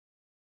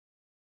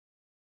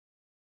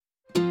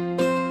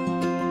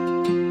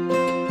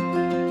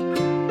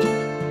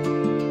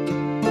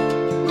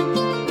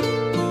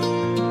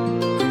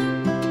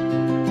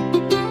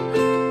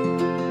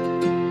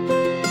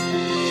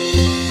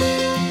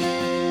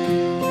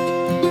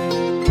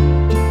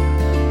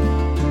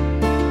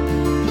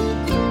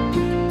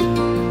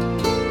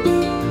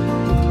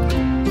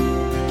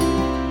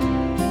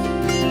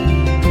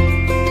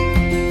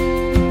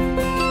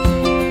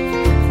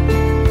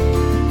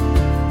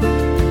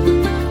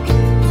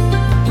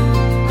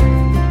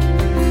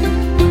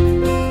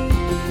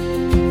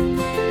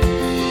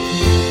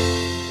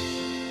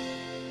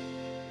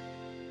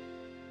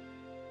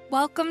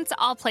Welcome to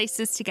All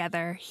Places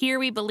Together. Here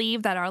we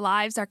believe that our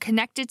lives are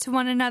connected to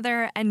one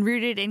another and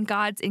rooted in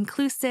God's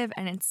inclusive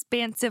and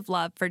expansive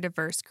love for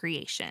diverse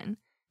creation.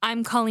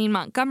 I'm Colleen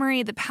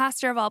Montgomery, the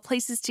pastor of All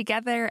Places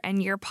Together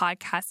and your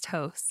podcast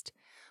host.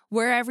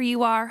 Wherever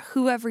you are,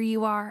 whoever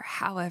you are,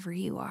 however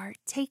you are,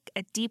 take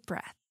a deep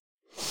breath.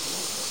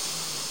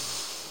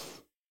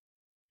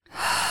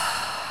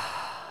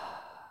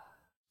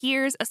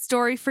 Here's a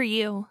story for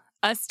you,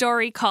 a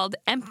story called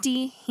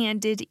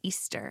Empty-Handed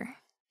Easter.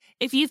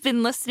 If you've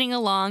been listening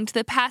along to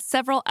the past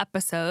several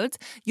episodes,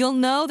 you'll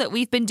know that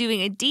we've been doing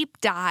a deep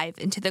dive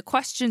into the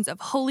questions of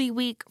Holy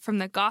Week from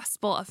the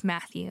Gospel of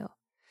Matthew.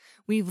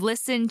 We've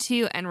listened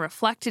to and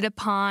reflected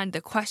upon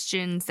the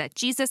questions that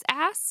Jesus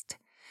asked,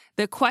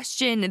 the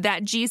question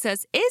that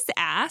Jesus is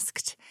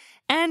asked,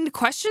 and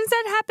questions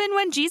that happen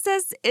when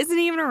Jesus isn't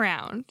even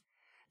around.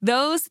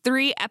 Those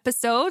 3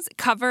 episodes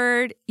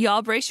covered,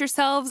 y'all brace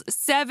yourselves,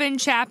 7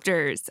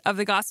 chapters of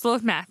the Gospel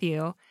of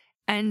Matthew,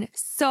 and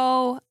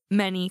so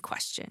many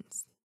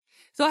questions.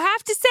 So I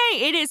have to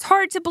say, it is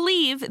hard to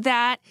believe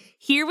that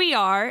here we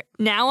are,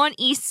 now on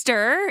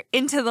Easter,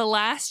 into the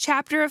last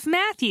chapter of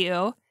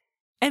Matthew,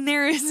 and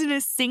there isn't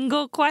a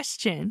single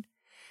question.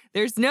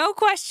 There's no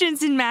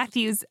questions in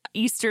Matthew's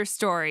Easter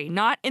story,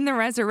 not in the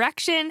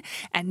resurrection,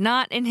 and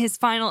not in his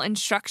final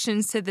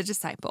instructions to the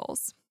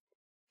disciples.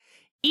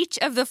 Each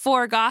of the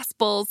 4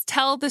 Gospels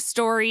tell the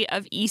story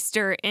of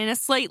Easter in a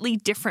slightly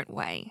different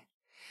way.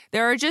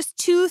 There are just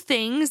 2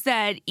 things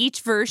that each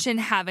version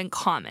have in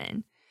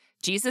common.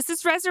 Jesus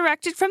is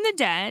resurrected from the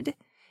dead,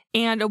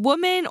 and a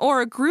woman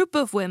or a group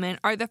of women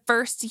are the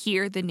first to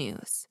hear the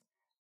news.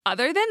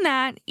 Other than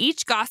that,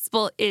 each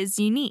gospel is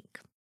unique.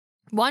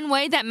 One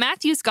way that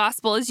Matthew's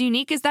gospel is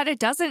unique is that it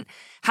doesn't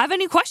have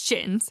any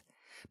questions,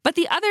 but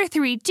the other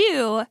 3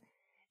 do,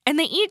 and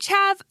they each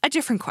have a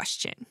different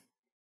question.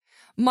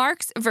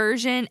 Mark's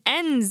version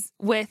ends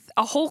with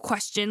a whole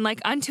question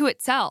like unto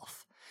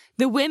itself.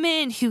 The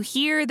women who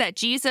hear that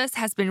Jesus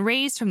has been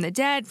raised from the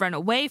dead run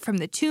away from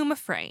the tomb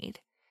afraid.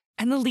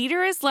 And the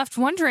leader is left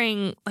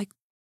wondering,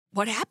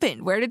 what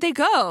happened? Where did they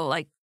go?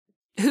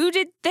 Who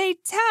did they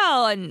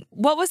tell? And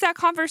what was that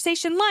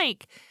conversation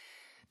like?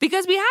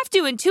 Because we have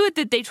to intuit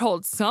that they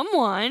told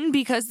someone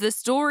because the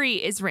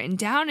story is written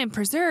down and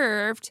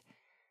preserved.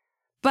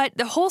 But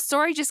the whole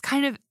story just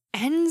kind of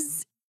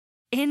ends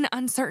in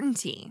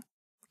uncertainty,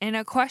 in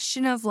a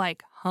question of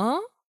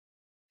huh?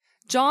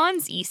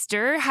 John's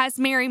Easter has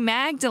Mary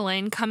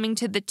Magdalene coming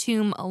to the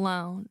tomb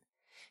alone.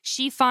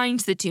 She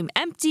finds the tomb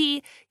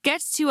empty,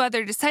 gets 2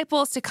 other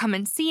disciples to come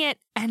and see it,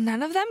 and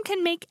none of them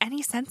can make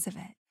any sense of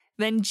it.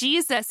 Then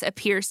Jesus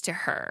appears to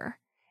her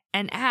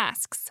and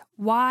asks,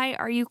 "Why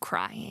are you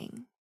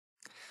crying?"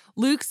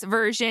 Luke's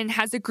version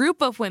has a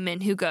group of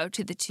women who go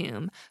to the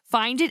tomb,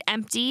 find it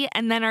empty,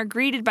 and then are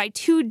greeted by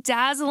 2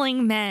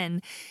 dazzling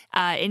men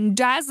in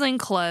dazzling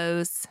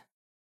clothes.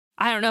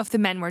 I don't know if the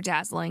men were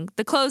dazzling.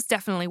 The clothes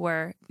definitely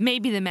were.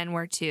 Maybe the men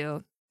were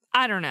too.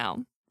 I don't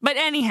know. But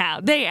anyhow,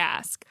 they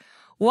ask,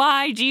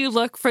 "Why do you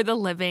look for the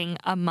living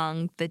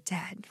among the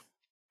dead?"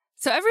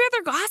 So every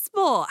other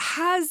gospel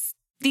has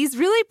these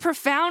really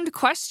profound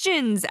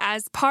questions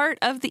as part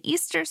of the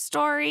Easter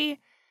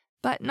story,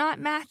 but not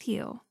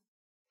Matthew.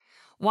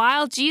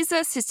 While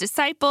Jesus, his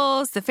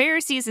disciples, the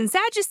Pharisees and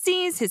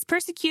Sadducees, his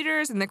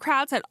persecutors, and the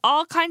crowds had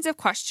all kinds of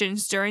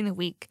questions during the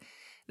week,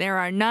 there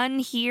are none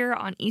here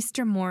on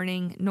Easter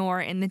morning,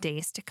 nor in the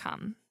days to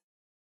come.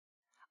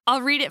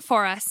 I'll read it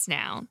for us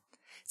now.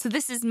 So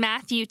this is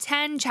Matthew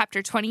 10,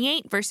 chapter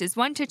 28, verses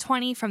 1 to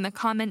 20 from the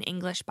Common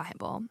English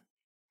Bible.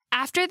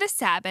 After the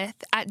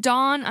Sabbath, at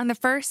dawn on the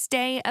first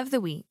day of the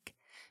week,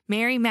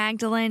 Mary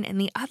Magdalene and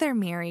the other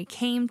Mary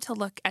came to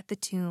look at the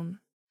tomb.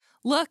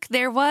 Look,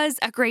 there was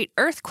a great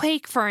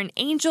earthquake, for an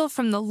angel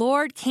from the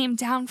Lord came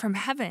down from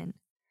heaven.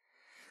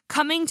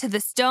 Coming to the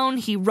stone,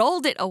 he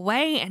rolled it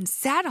away and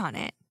sat on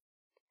it.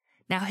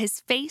 Now his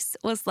face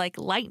was like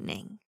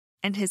lightning,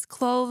 and his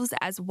clothes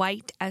as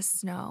white as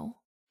snow.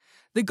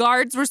 The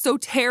guards were so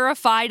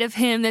terrified of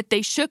him that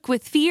they shook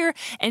with fear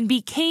and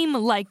became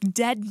like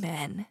dead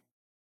men.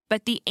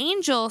 But the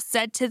angel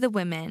said to the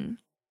women,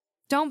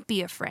 "Don't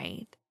be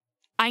afraid.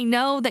 I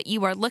know that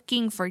you are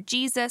looking for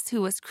Jesus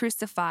who was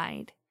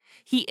crucified.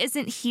 He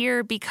isn't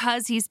here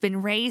because he's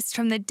been raised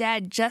from the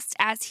dead, just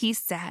as he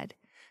said.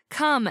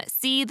 Come,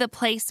 see the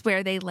place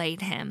where they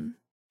laid him.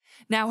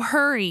 Now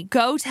hurry,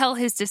 go tell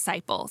his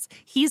disciples.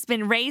 He's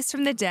been raised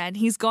from the dead.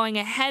 He's going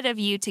ahead of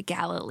you to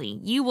Galilee.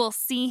 You will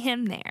see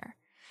him there.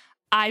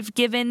 I've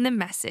given the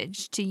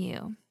message to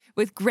you."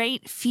 With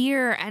great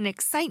fear and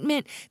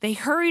excitement, they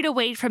hurried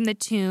away from the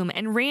tomb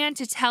and ran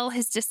to tell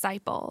his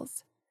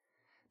disciples.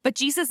 But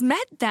Jesus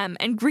met them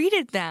and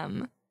greeted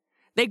them.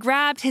 They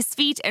grabbed his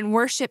feet and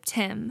worshipped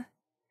him.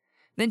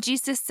 Then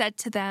Jesus said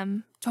to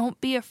them, "Don't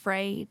be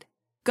afraid.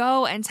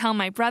 Go and tell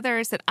my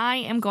brothers that I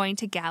am going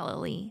to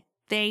Galilee.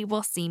 They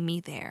will see me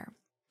there."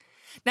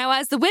 Now,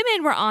 as the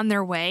women were on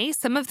their way,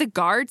 some of the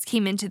guards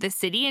came into the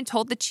city and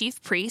told the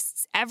chief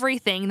priests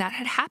everything that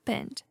had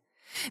happened.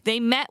 They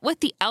met with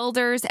the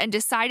elders and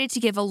decided to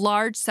give a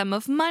large sum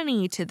of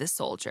money to the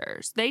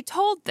soldiers. They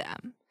told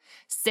them,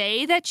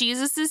 "Say that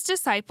Jesus'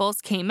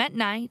 disciples came at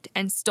night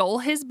and stole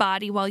his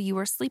body while you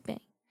were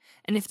sleeping.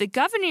 And if the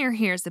governor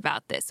hears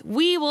about this,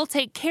 we will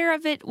take care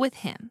of it with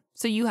him,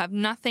 so you have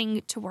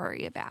nothing to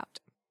worry about."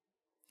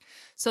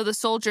 So the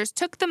soldiers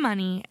took the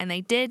money and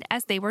they did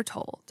as they were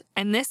told.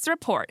 And this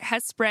report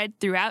has spread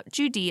throughout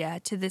Judea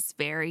to this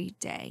very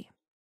day.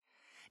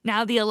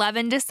 Now the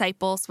 11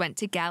 disciples went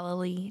to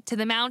Galilee, to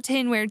the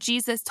mountain where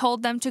Jesus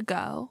told them to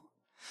go.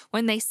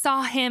 When they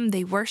saw him,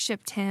 they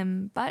worshipped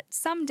him, but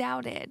some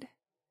doubted.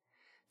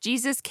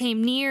 Jesus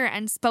came near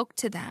and spoke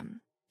to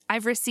them.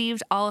 "I've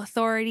received all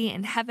authority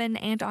in heaven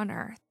and on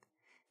earth.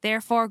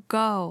 Therefore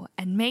go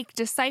and make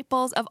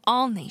disciples of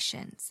all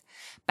nations,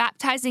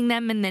 baptizing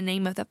them in the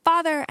name of the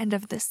Father and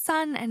of the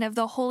Son and of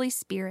the Holy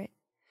Spirit,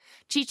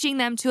 teaching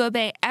them to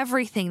obey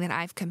everything that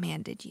I've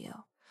commanded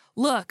you.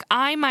 Look,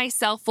 I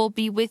myself will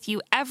be with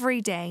you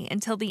every day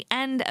until the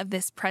end of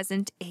this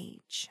present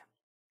age."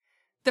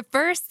 The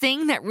first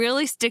thing that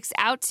really sticks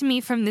out to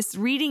me from this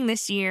reading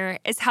this year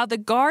is how the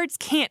guards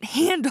can't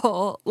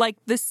handle,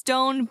 the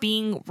stone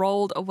being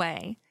rolled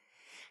away.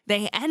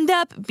 They end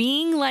up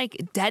being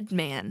like dead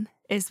man,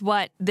 is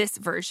what this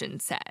version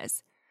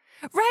says.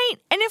 Right?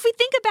 And if we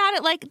think about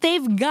it,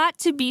 they've got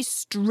to be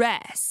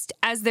stressed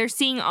as they're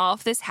seeing all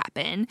of this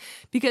happen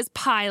because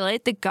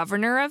Pilate, the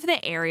governor of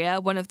the area,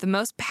 one of the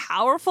most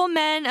powerful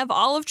men of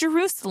all of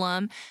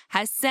Jerusalem,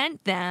 has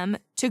sent them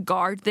to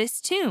guard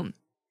this tomb.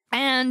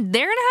 And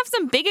they're going to have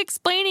some big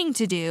explaining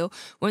to do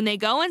when they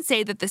go and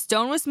say that the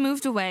stone was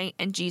moved away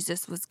and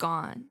Jesus was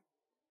gone.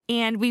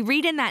 And we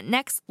read in that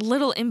next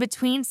little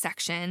in-between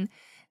section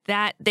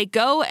that they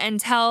go and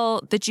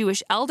tell the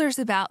Jewish elders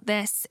about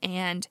this,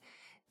 and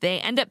they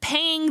end up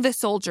paying the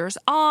soldiers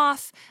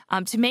off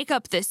to make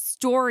up this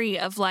story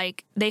of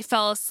they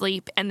fell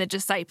asleep and the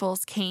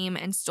disciples came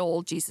and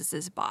stole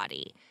Jesus's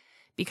body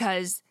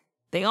because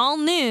they all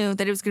knew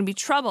that it was going to be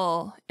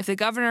trouble if the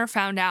governor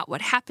found out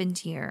what happened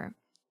here.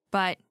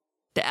 But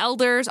the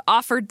elders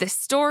offered this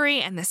story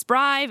and this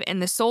bribe,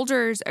 and the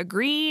soldiers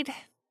agreed.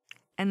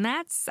 And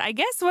that's, I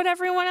guess, what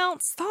everyone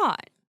else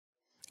thought.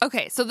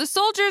 Okay, so the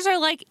soldiers are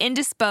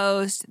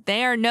indisposed.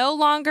 They are no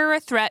longer a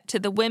threat to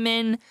the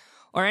women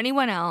or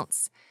anyone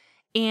else.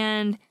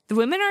 And the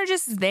women are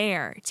just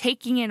there,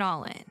 taking it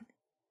all in.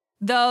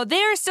 Though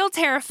they are still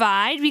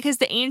terrified because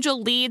the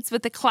angel leads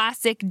with the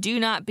classic "do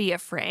not be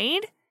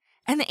afraid."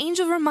 And the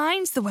angel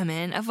reminds the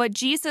women of what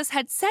Jesus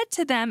had said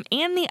to them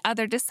and the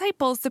other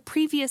disciples the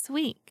previous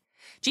week.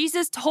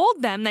 Jesus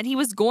told them that he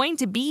was going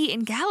to be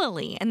in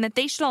Galilee and that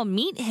they should all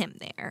meet him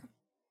there.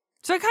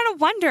 So I kind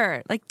of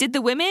wonder, did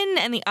the women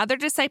and the other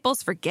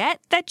disciples forget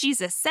that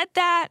Jesus said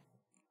that?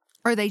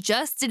 Or they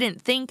just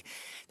didn't think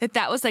that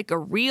that was a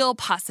real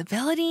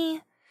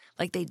possibility?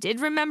 They did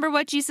remember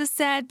what Jesus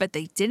said, but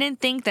they didn't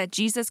think that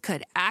Jesus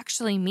could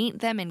actually meet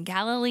them in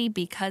Galilee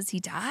because he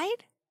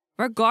died?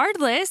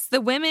 Regardless,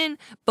 the women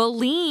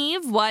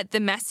believe what the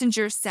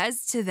messenger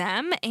says to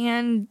them,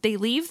 and they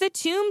leave the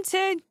tomb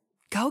to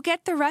go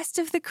get the rest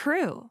of the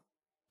crew.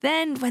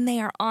 Then, when they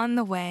are on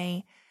the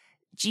way,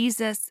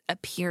 Jesus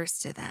appears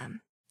to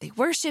them. They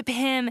worship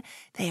him.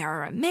 They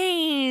are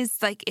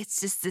amazed.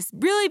 It's just this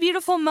really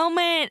beautiful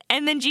moment.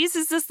 And then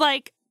Jesus is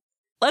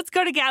let's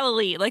go to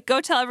Galilee.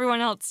 Go tell everyone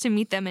else to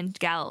meet them in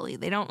Galilee.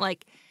 They don't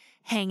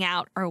hang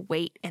out or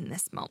wait in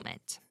this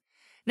moment.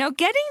 Now,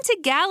 getting to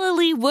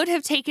Galilee would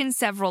have taken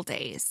several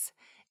days.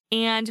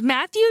 And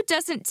Matthew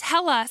doesn't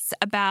tell us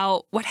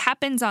about what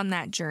happens on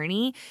that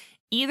journey,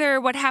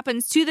 either what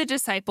happens to the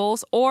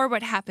disciples or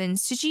what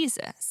happens to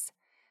Jesus.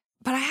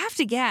 But I have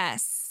to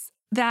guess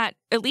that,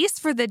 at least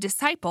for the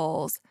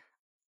disciples,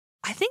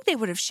 I think they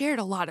would have shared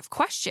a lot of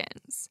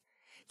questions.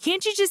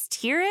 Can't you just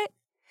hear it?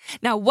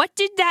 Now, what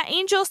did that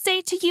angel say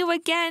to you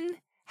again?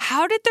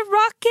 How did the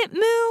rock get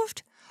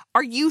moved?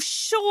 Are you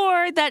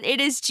sure that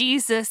it is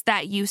Jesus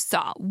that you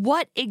saw?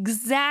 What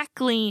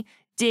exactly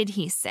did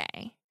he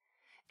say?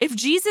 If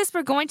Jesus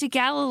were going to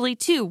Galilee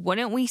too,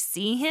 wouldn't we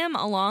see him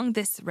along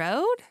this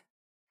road?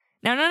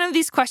 Now, none of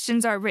these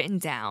questions are written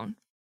down,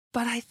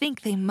 but I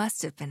think they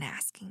must have been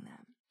asking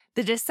them.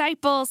 The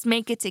disciples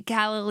make it to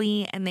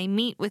Galilee and they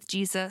meet with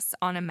Jesus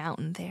on a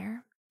mountain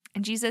there.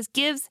 And Jesus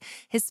gives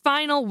his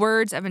final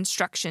words of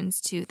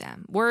instructions to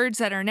them, words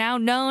that are now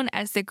known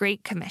as the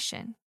Great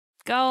Commission.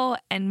 Go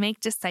and make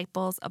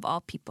disciples of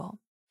all people.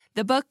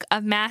 The book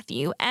of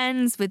Matthew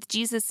ends with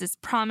Jesus'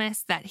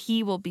 promise that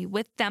he will be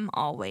with them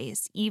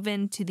always,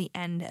 even to the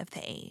end of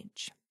the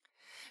age.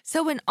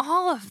 So in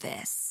all of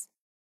this,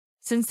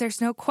 since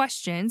there's no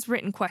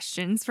written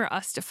questions for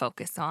us to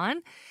focus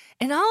on,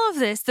 in all of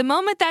this, the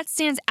moment that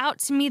stands out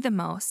to me the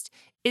most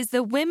is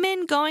the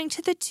women going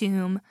to the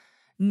tomb,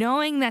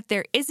 knowing that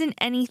there isn't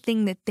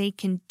anything that they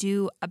can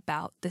do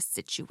about the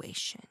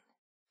situation.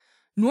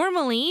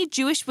 Normally,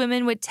 Jewish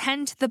women would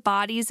tend to the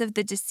bodies of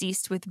the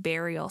deceased with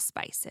burial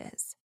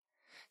spices.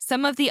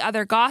 Some of the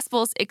other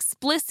Gospels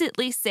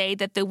explicitly say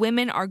that the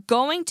women are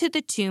going to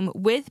the tomb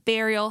with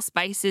burial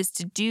spices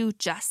to do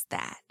just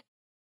that.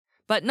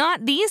 But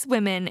not these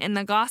women in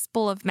the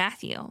Gospel of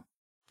Matthew.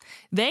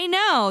 They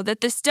know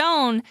that the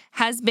stone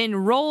has been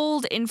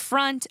rolled in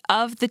front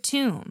of the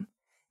tomb.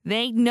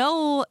 They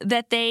know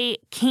that they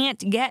can't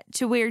get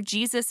to where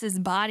Jesus'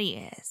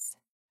 body is.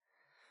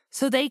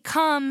 So they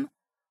come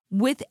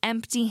with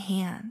empty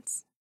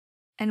hands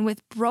and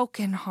with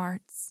broken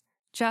hearts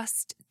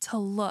just to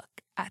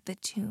look at the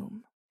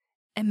tomb.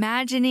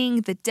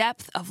 Imagining the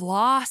depth of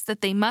loss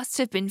that they must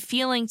have been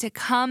feeling to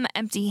come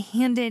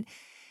empty-handed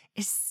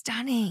is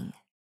stunning.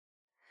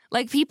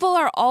 Like, people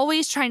are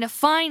always trying to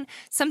find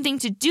something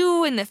to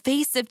do in the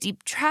face of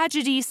deep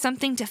tragedy,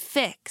 something to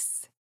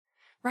fix,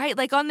 right?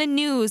 Like on the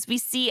news, we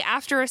see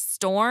after a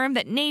storm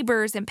that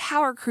neighbors and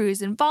power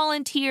crews and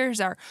volunteers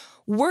are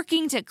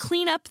working to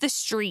clean up the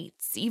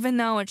streets, even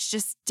though it's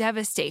just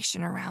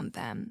devastation around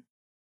them.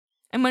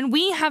 And when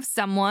we have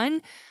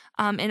someone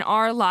in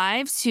our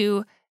lives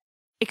who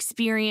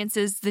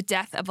experiences the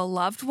death of a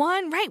loved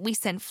one, right, we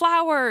send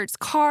flowers,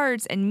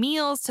 cards, and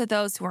meals to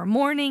those who are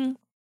mourning.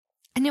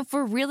 And if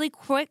we're really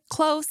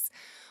close,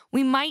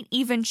 we might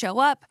even show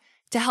up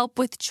to help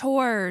with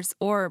chores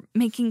or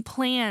making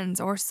plans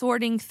or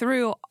sorting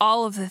through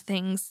all of the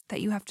things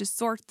that you have to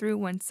sort through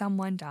when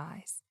someone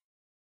dies.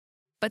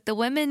 But the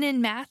women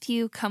in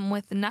Matthew come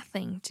with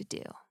nothing to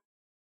do.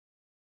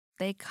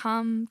 They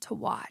come to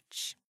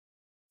watch.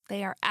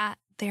 They are at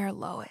their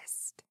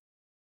lowest.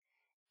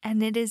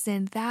 And it is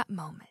in that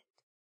moment,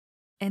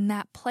 in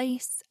that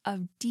place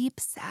of deep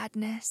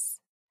sadness,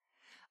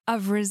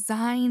 of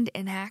resigned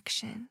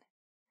inaction,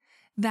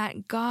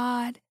 that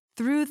God,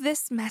 through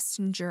this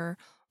messenger,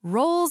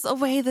 rolls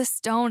away the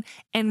stone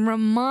and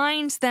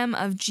reminds them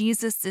of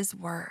Jesus'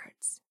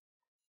 words.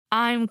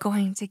 I'm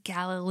going to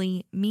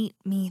Galilee, meet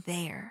me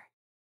there.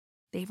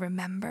 They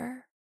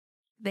remember,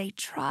 they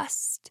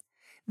trust,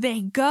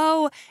 they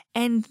go,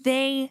 and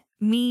they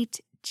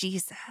meet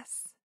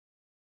Jesus.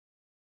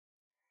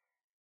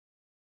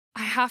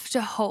 I have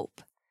to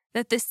hope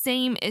that the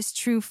same is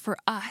true for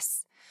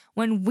us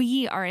when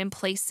we are in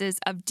places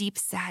of deep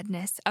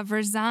sadness, of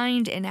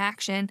resigned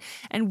inaction,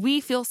 and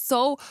we feel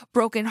so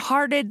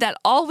brokenhearted that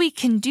all we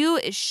can do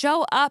is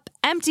show up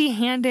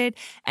empty-handed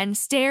and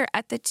stare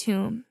at the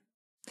tomb.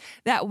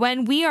 That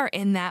when we are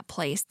in that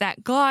place,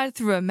 that God,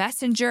 through a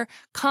messenger,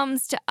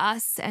 comes to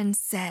us and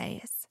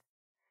says,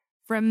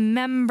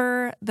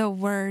 remember the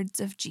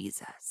words of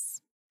Jesus.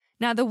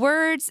 Now, the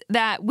words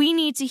that we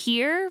need to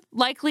hear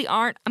likely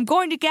aren't, I'm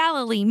going to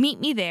Galilee, meet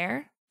me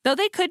there. Though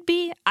they could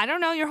be. I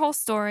don't know your whole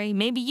story.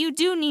 Maybe you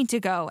do need to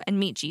go and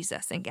meet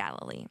Jesus in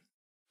Galilee.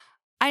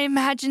 I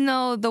imagine,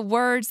 though, the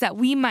words that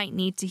we might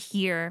need to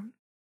hear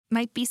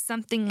might be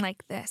something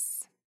like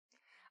this.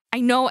 I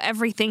know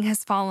everything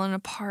has fallen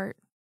apart,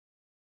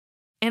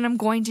 and I'm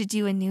going to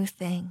do a new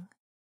thing.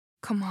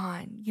 Come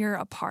on, you're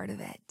a part of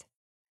it.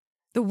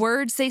 The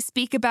words they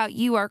speak about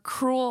you are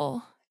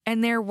cruel,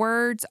 and their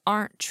words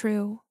aren't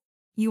true.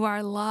 You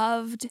are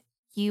loved.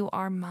 You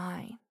are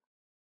mine.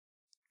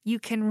 You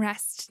can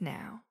rest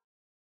now.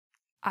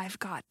 I've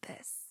got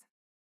this.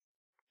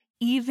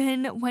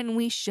 Even when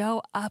we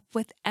show up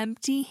with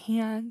empty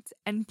hands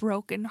and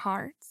broken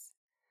hearts,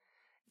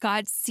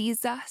 God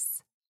sees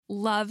us,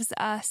 loves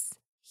us,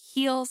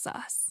 heals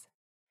us.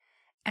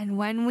 And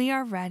when we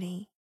are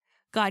ready,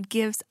 God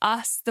gives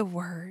us the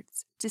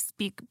words to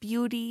speak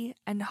beauty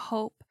and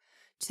hope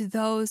to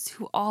those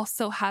who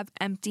also have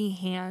empty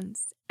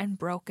hands and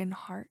broken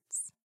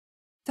hearts.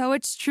 So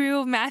it's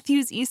true,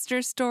 Matthew's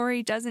Easter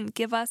story doesn't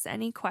give us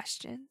any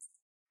questions,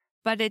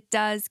 but it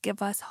does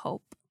give us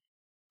hope.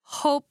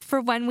 Hope for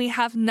when we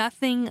have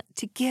nothing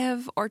to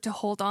give or to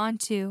hold on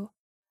to.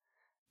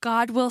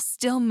 God will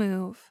still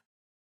move.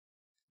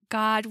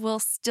 God will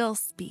still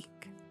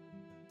speak.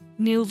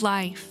 New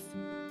life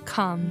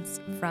comes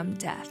from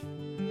death.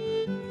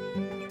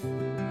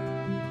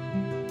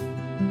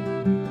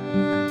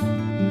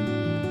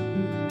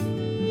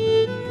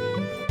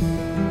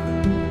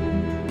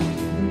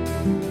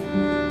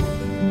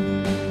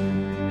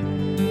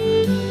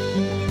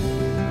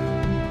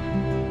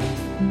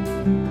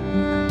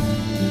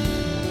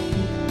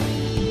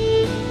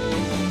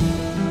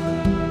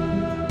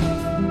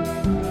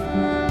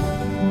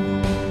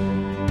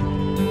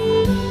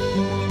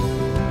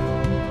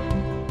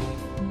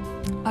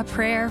 A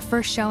prayer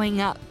for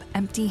showing up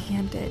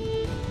empty-handed.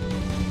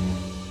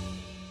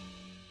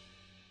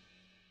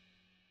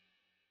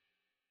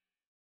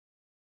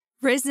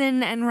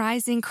 Risen and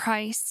rising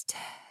Christ,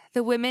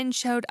 the women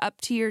showed up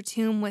to your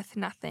tomb with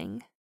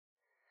nothing.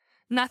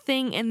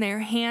 Nothing in their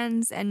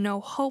hands and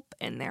no hope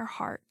in their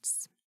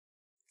hearts.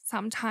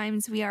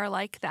 Sometimes we are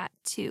like that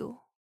too.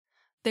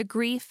 The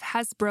grief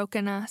has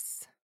broken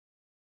us.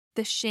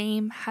 The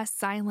shame has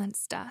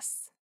silenced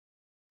us.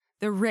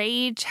 The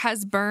rage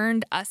has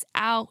burned us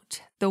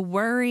out. The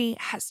worry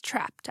has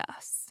trapped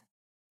us.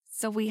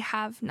 So we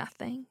have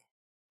nothing.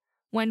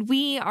 When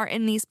we are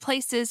in these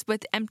places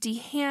with empty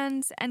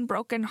hands and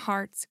broken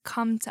hearts,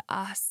 come to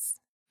us.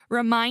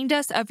 Remind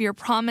us of your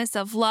promise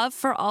of love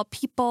for all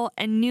people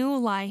and new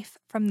life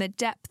from the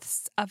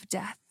depths of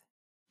death.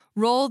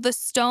 Roll the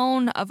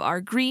stone of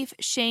our grief,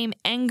 shame,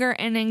 anger,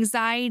 and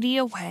anxiety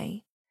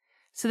away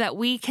so that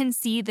we can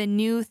see the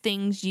new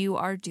things you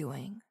are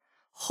doing.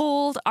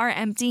 Hold our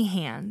empty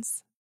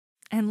hands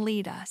and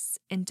lead us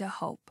into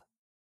hope.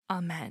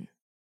 Amen.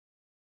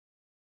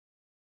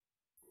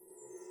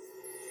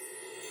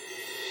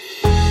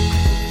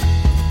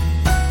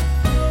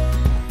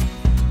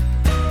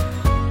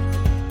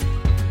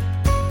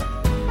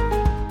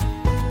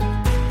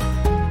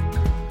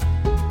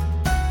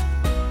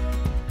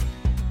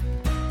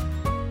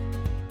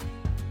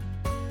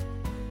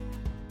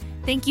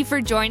 Thank you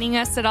for joining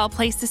us at All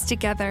Places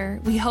Together.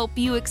 We hope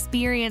you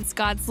experience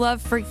God's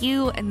love for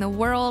you and the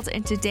world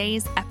in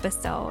today's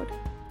episode.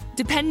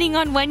 Depending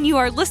on when you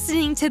are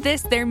listening to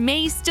this, there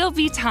may still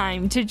be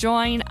time to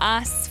join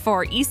us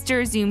for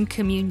Easter Zoom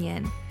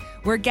Communion.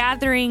 We're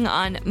gathering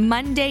on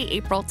Monday,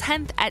 April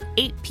 10th at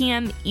 8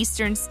 p.m.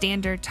 Eastern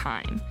Standard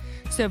Time.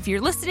 So if you're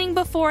listening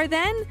before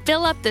then,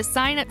 fill up the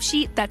sign-up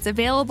sheet that's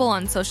available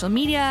on social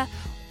media,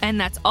 and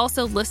that's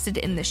also listed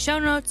in the show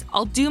notes.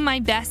 I'll do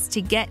my best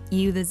to get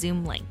you the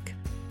Zoom link.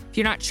 If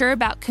you're not sure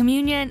about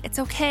communion, it's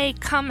okay.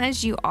 Come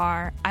as you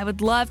are. I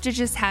would love to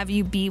just have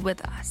you be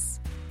with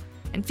us.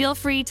 And feel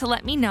free to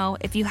let me know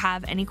if you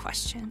have any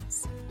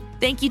questions.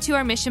 Thank you to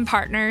our mission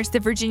partners, the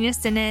Virginia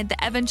Synod,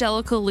 the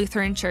Evangelical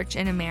Lutheran Church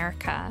in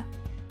America.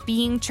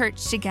 Being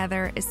church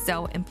together is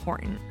so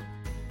important.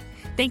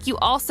 Thank you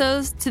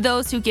also to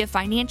those who give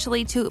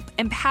financially to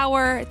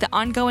empower the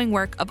ongoing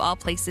work of All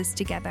Places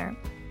Together.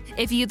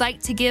 If you'd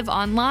like to give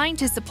online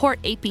to support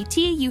APT,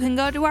 you can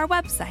go to our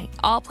website,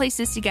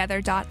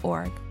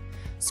 allplacestogether.org.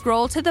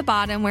 Scroll to the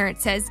bottom where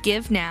it says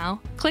Give Now,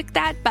 click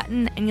that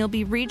button, and you'll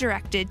be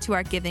redirected to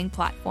our giving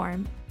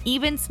platform.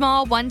 Even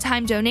small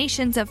one-time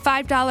donations of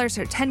 $5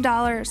 or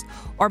 $10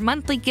 or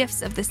monthly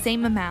gifts of the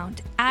same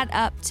amount add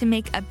up to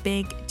make a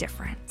big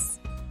difference.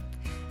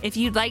 If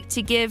you'd like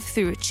to give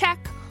through a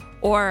check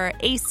or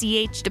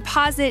ACH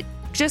deposit,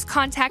 just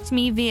contact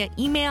me via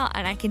email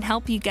and I can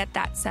help you get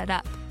that set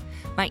up.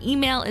 My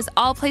email is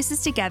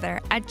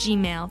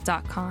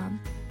allplacestogether@gmail.com.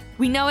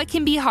 We know it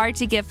can be hard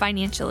to give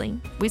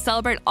financially. We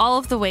celebrate all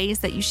of the ways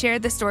that you share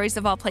the stories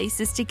of All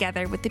Places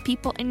Together with the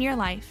people in your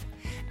life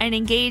and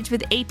engage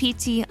with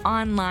APT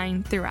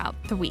online throughout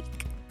the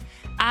week.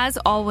 As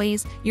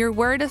always, your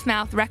word of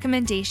mouth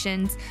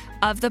recommendations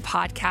of the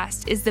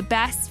podcast is the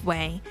best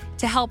way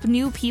to help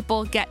new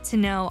people get to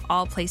know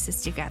All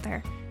Places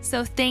Together.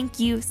 So thank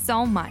you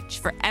so much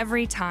for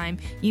every time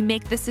you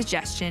make the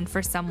suggestion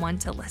for someone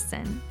to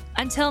listen.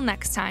 Until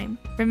next time,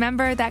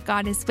 remember that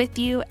God is with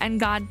you and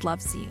God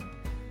loves you,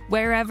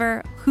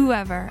 wherever,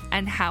 whoever,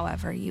 and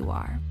however you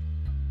are.